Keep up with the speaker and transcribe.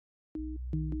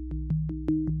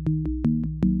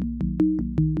Hi,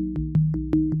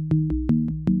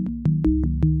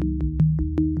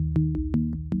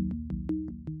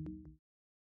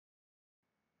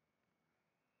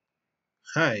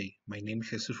 my name is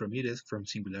Jesus Ramirez from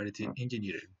Singularity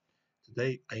Engineering.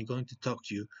 Today I'm going to talk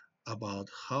to you about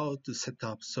how to set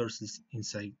up sources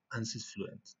inside ANSYS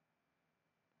FLUENT.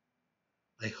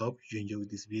 I hope you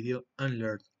enjoyed this video and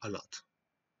learned a lot.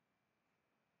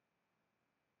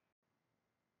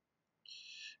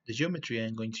 The geometry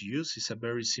I'm going to use is a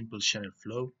very simple channel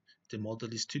flow. The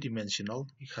model is two-dimensional.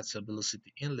 It has a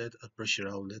velocity inlet, a pressure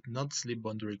outlet, not slip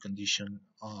boundary condition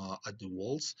at the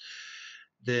walls.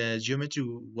 The geometry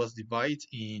was divided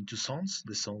into zones.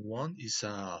 The zone 1 is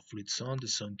a fluid zone. The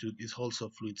zone 2 is also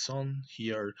a fluid zone.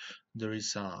 Here there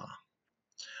is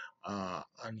an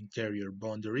interior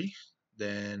boundary.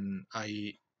 Then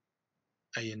I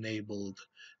enabled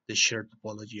the shared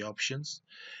topology options.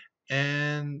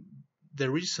 And the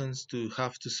reasons to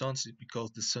have two zones is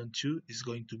because the zone 2 is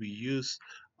going to be used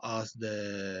as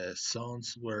the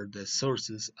zones where the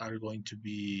sources are going to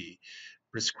be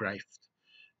prescribed.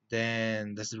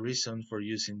 Then that's the reason for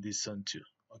using this zone 2.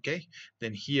 Okay,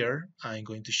 then here I'm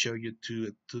going to show you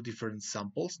two different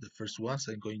samples. The first ones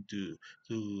I'm going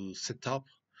to set up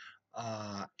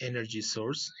energy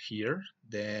source here.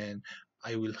 Then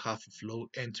I will have a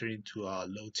flow enter into a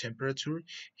low temperature.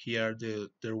 Here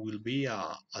there will be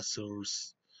a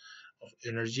source of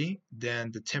energy.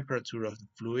 Then the temperature of the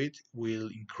fluid will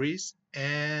increase,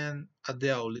 and at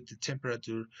the outlet the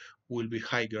temperature will be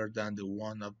higher than the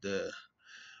one of the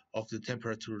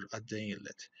temperature at the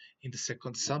inlet. In the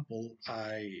second sample,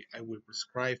 I will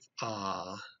prescribe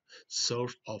a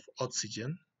source of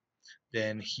oxygen.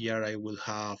 Then here I will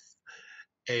have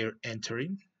air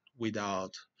entering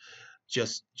without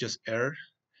just air.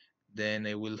 Then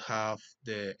I will have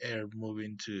the air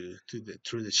moving to the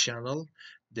through the channel.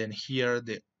 Then here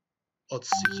the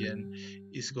oxygen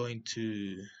is going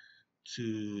to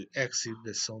exit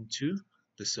the zone 2,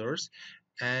 the source,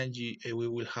 and we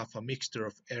will have a mixture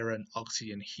of air and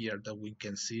oxygen here that we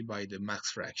can see by the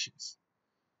max fractions.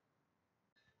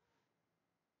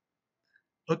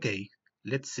 Okay,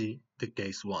 let's see the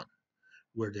case 1,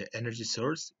 where the energy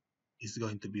source is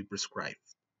going to be prescribed.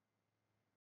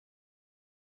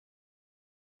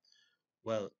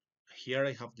 Well, here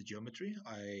I have the geometry.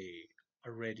 I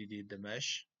already did the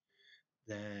mesh.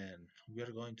 Then we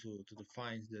are going to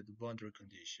define the boundary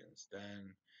conditions.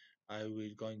 Then I will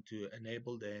going to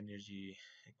enable the energy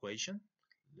equation.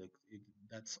 Look,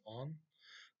 that's on.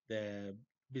 The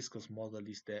viscous model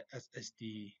is the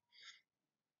SSD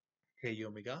K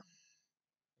omega.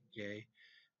 Okay.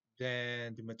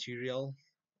 Then the material,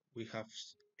 we have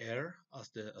air as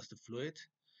the fluid,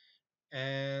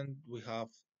 and we have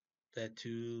the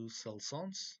two cell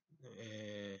zones.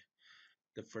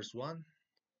 The first one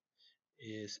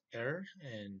is air,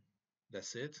 and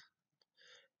that's it.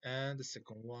 And the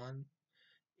second one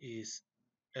is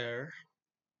air,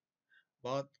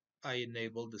 but I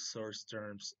enable the source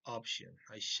terms option.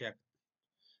 I check.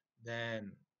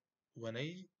 Then when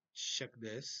I check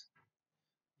this,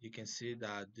 you can see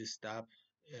that this tab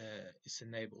is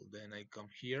enabled. Then I come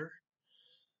here.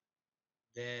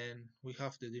 Then we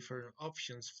have the different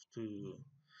options to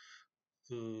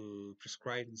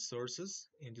prescribe the sources.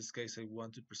 In this case, I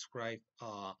want to prescribe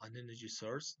an energy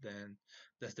source. Then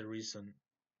that's the reason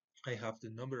I have the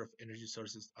number of energy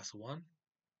sources as 1,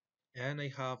 and I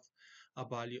have a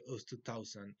value of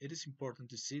 2000. It is important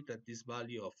to see that this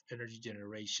value of energy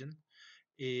generation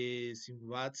is in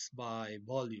watts by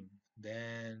volume.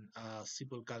 Then a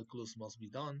simple calculus must be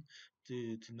done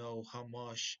to know how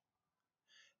much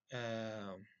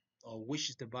or which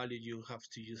is the value you have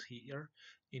to use here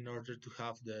in order to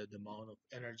have the amount of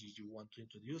energy you want to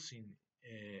introduce in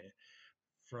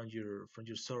from your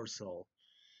source. So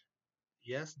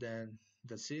yes, then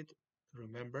that's it.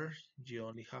 Remember, you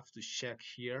only have to check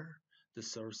here the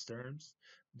source terms.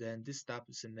 Then this tab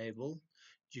is enabled.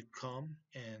 You come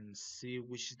and see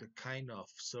which is the kind of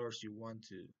source you want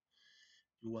to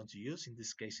use. In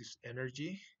this case, it's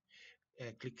energy.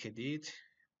 Click edit,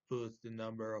 put the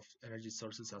number of energy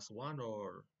sources as 1,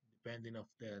 or depending of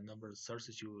the number of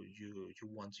sources you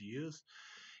want to use.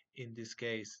 In this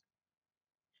case,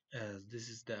 this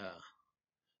is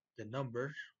the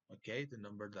number, okay, the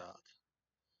number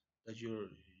that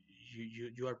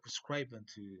you are prescribing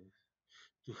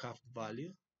to have the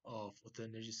value of the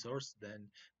energy source. Then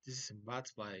this is in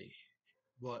watts by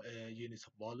units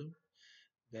of volume.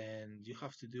 Then you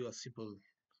have to do a simple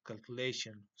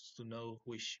calculation to know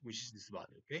which is this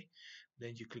value. Okay,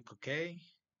 then you click OK.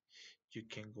 You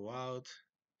can go out.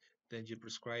 Then you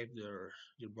prescribe your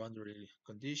boundary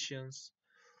conditions.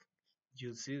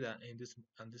 you'll see that in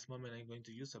this moment I'm going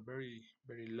to use a very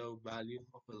low value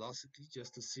of velocity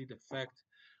just to see the effect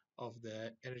of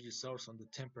the energy source on the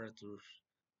temperature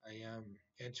I am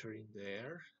entering the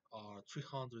air,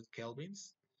 300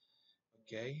 kelvins.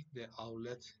 Okay, the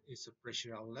outlet is a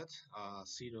pressure outlet,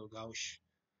 zero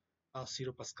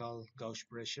Pascal gauge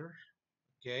pressure.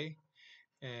 Okay,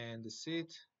 and the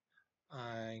seat,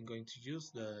 I'm going to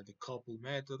use the couple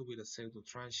method with a pseudo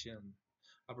transient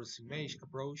approximation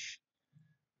approach.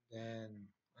 Then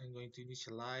I'm going to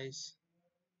initialize,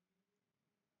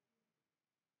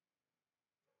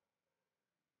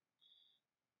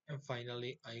 and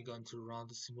finally I'm going to run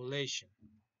the simulation.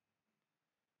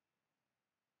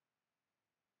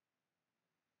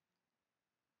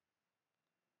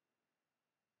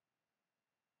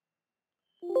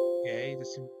 Okay,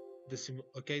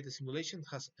 the simulation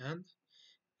has ended,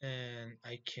 and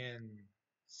I can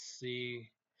see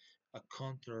a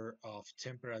contour of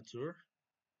temperature.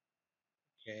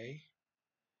 Okay,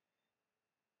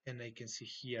 and I can see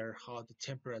here how the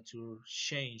temperature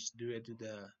changed due to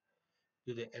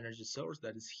the energy source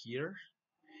that is here,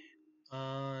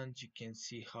 and you can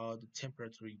see how the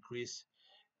temperature increased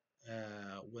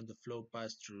when the flow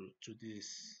passed through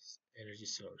this energy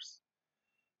source.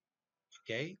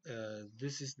 Okay,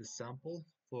 this is the sample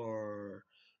for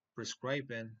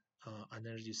prescribing an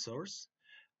energy source.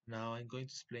 Now I'm going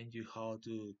to explain you how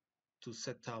to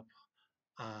set up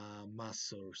a mass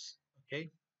source. Okay,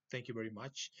 thank you very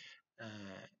much.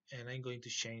 And I'm going to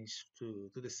change to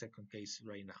the second case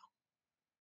right now.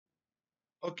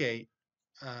 Okay,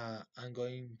 I'm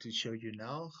going to show you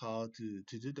now how to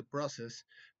do the process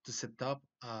to set up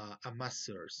a mass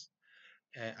source.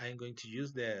 I'm going to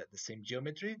use the same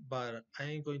geometry, but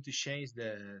I'm going to change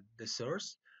the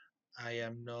source. I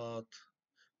am not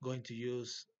going to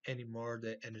use anymore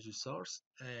the energy source,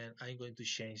 and I'm going to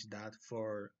change that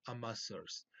for a mass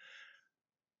source.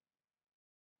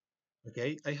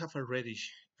 Okay, I have already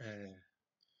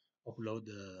upload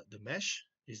the mesh.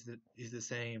 Is the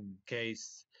same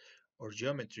case or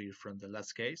geometry from the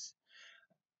last case.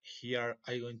 Here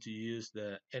I'm going to use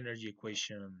the energy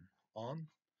equation on,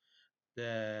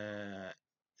 the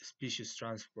species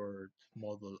transport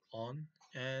model on,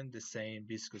 and the same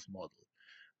viscous model.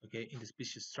 Okay, in the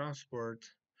species transport,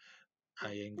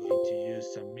 I am going to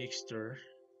use a mixture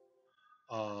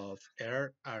of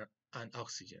air and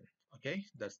oxygen. Okay,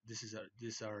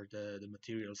 these are the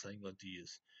materials I'm going to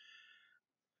use.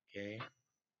 Okay,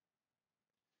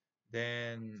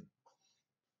 then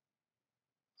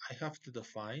I have to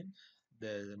define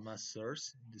the mass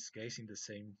source, in this case in the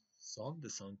same zone, the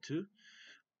zone 2.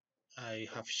 I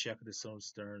have checked the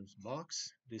source terms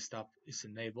box. This tab is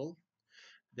enabled.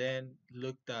 Then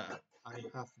look that I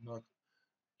have not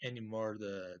anymore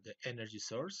the energy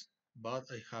source, but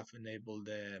I have enabled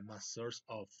the mass source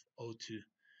of O2.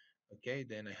 Okay,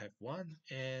 then I have one,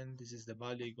 and this is the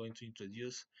value I'm going to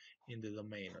introduce in the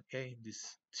domain. Okay,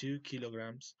 this 2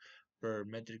 kilograms per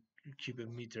metric cubic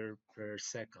meter per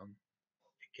second.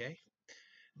 Okay,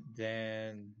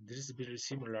 then this is very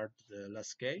similar to the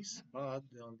last case, but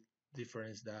the only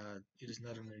difference that it is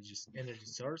not an energy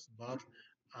source, but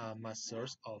a mass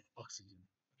source of oxygen.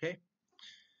 Okay,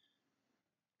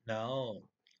 now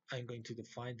I'm going to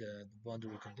define the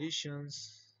boundary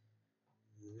conditions.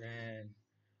 Then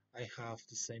I have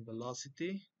the same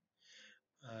velocity.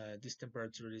 This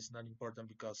temperature is not important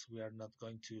because we are not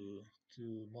going to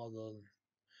model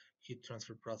heat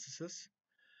transfer processes.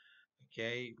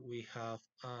 Okay, we have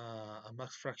a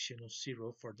max fraction of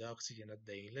 0 for the oxygen at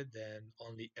the inlet, then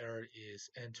only air is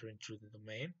entering through the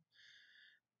domain,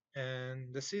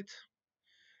 and that's it.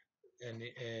 And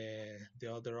the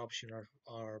other options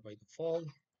are by default.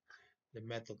 The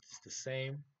method is the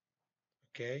same.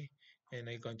 Okay, and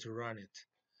I'm going to run it.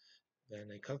 Then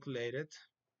I calculate it.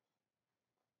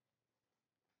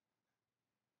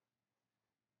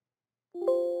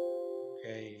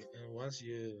 Okay, and once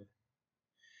you,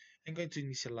 I'm going to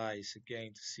initialize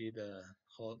again to see the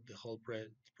whole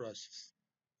process.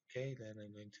 Okay, then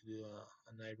I'm going to do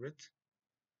an hybrid,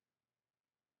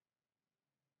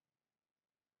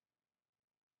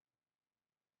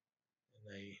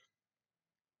 and I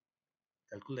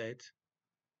calculate,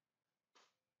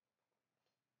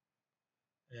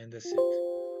 and that's it.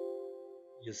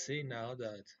 You see now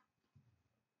that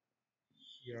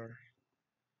here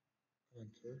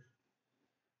contour,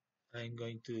 I'm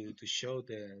going to show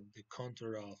the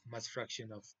contour of mass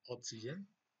fraction of oxygen.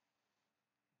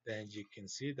 Then you can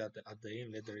see that at the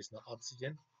inlet there is no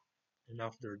oxygen, and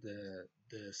after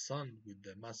the sun with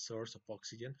the mass source of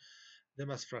oxygen, the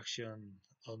mass fraction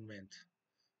augment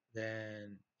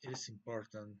then it is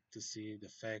important to see the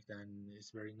fact, and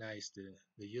it's very nice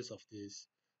the use of these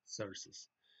sources.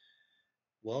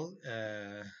 Well,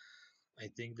 I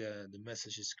think the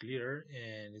message is clear,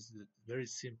 and it's very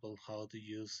simple how to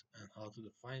use and how to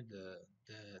define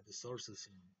the sources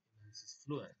in ANSYS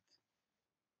Fluent.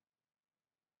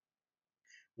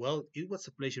 Well, it was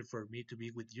a pleasure for me to be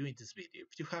with you in this video.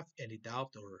 If you have any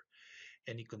doubt or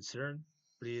any concern,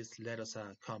 please let us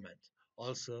a comment.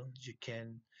 Also, you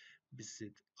can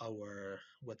visit our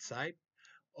website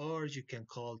or you can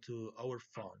call to our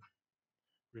phone.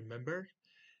 Remember,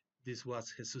 this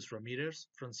was Jesus Ramirez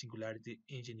from Singularity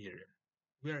Engineering.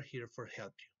 We are here for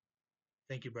help you.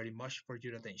 Thank you very much for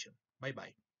your attention. Bye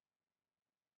bye.